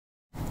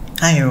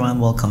Hi everyone,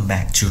 welcome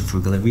back to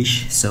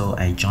Frugalerish. So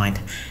I joined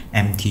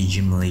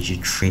MTG Malaysia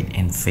Trade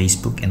in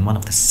Facebook, and one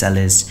of the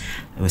sellers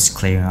was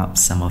clearing up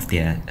some of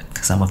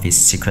his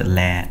secret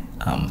lair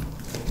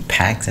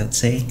packs, I would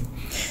say.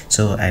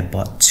 So I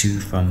bought two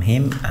from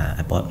him.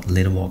 I bought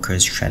Little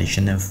Walker's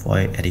Traditional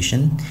Foil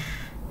Edition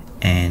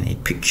and a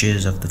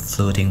Pictures of the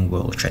Floating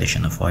World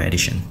Traditional Foil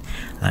Edition.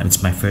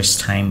 It's my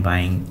first time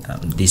buying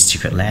these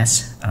secret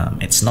lairs.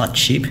 It's not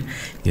cheap.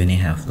 You only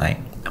have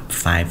like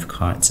 5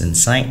 cards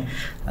inside,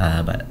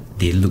 but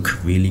they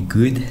look really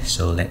good.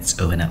 So let's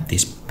open up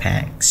these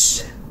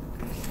packs.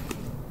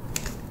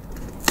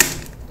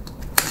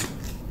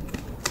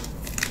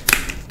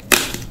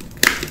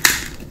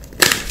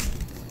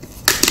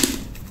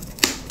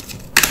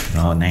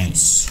 Oh,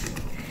 nice.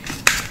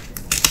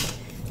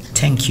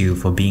 Thank you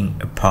for being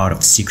a part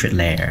of Secret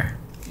Lair.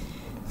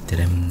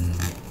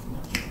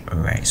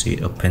 Alright, so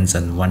it opens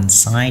on one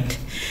side.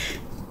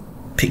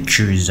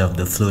 Pictures of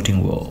the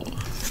Floating World.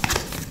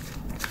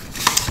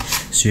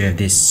 So you have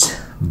this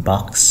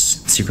box,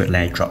 Secret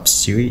Lair Drop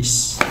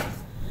series.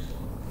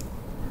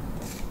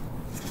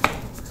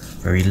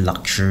 Very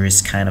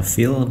luxurious kind of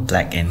feel,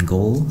 black and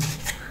gold.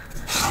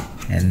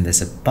 And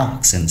there's a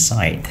box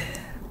inside.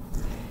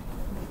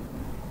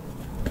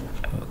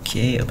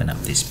 Okay, open up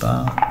this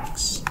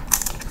box.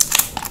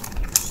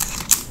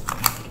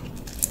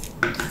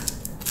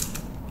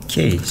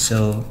 Okay,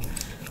 so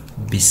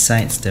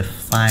besides the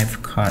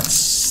 5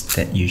 cards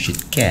that you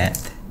should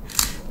get,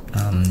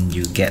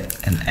 you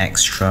get an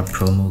extra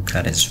promo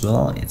card as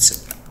well.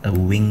 It's a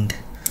winged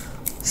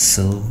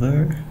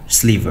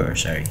sleever,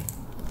 sorry.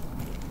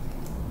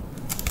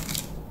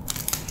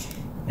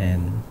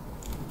 And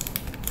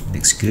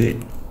looks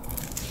good.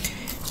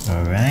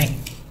 Alright,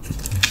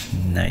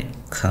 now it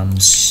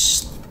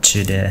comes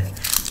to the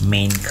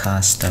main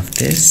cast of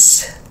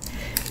this.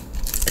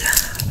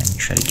 Let me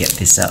try to get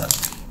this out.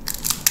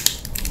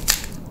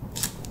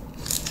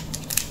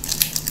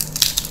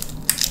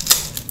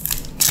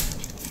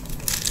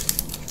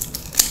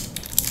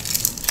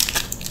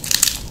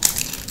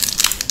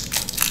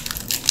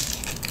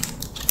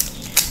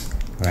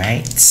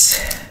 Right.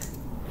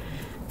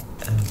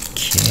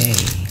 Okay.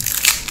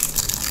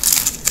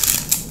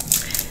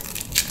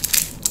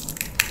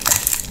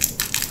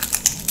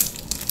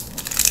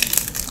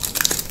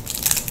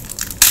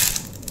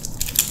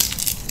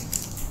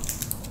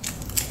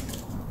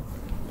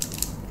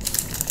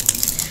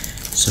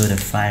 So the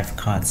 5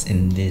 cards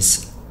in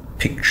this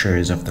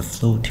Pictures of the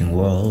Floating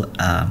World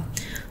are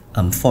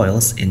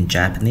foils in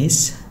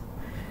Japanese.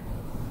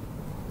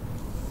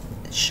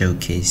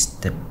 Showcase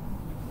the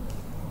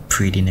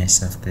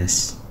prettiness of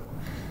this.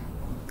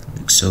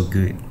 Looks so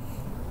good.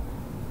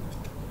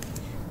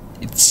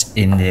 It's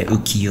in the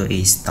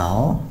ukiyo-e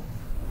style.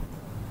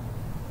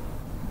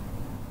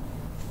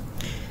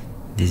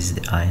 This is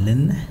the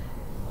island.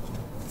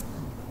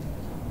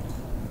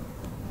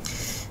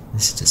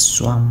 This is the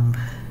swamp.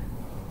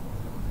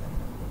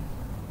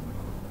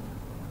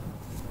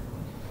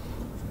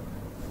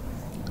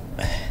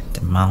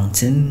 The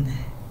mountain.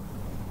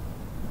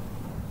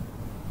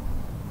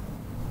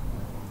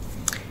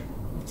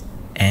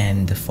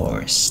 And the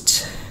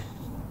forest.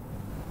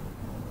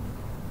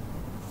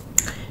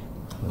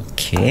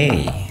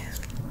 Okay,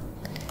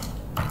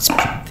 let's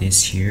put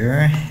this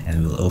here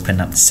and we'll open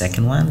up the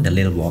second one, the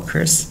Little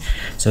Walkers.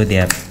 So they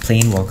are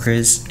plain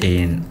walkers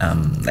in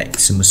like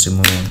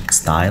sumo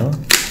style.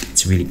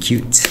 It's really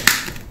cute.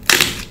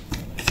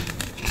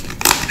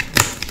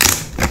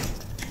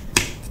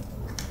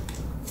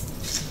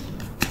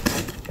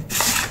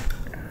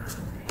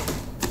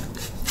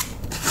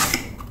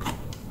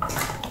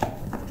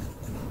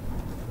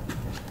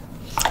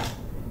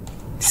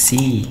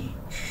 See,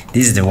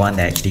 this is the one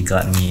that actually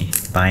got me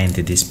buying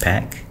into this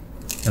pack.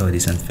 Oh,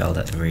 this one fell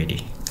out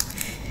already.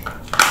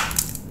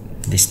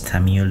 This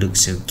Tamio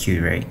looks so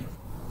cute, right?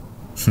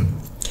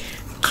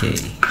 Okay,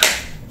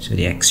 so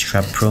the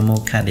extra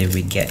promo card that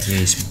we get here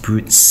is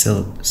Brute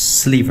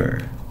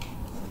Sliver.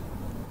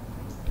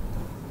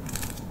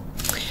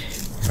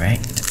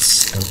 Right,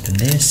 let's open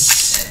this.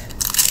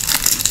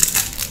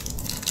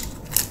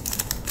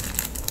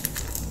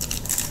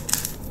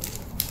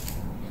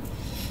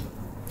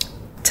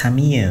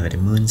 Tamio, the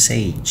Moon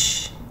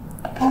Sage.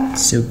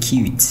 So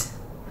cute.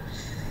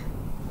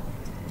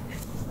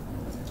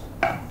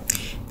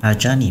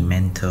 Ajani,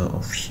 Mentor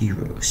of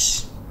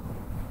Heroes.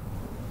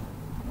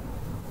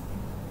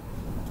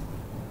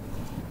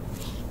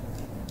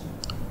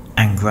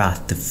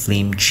 Angrath, the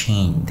Flame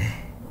Chained.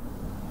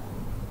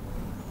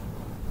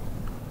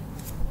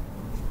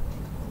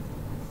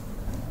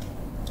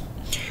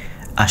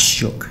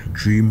 Ashok,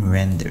 Dream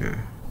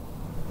Render.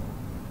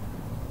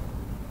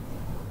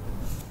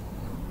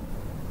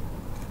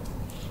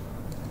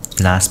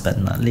 Last but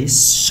not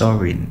least,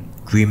 Sorin,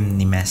 Grim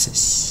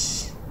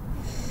Nemesis.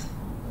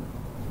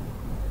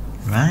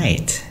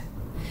 Right,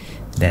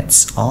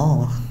 that's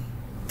all.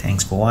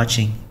 Thanks for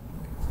watching.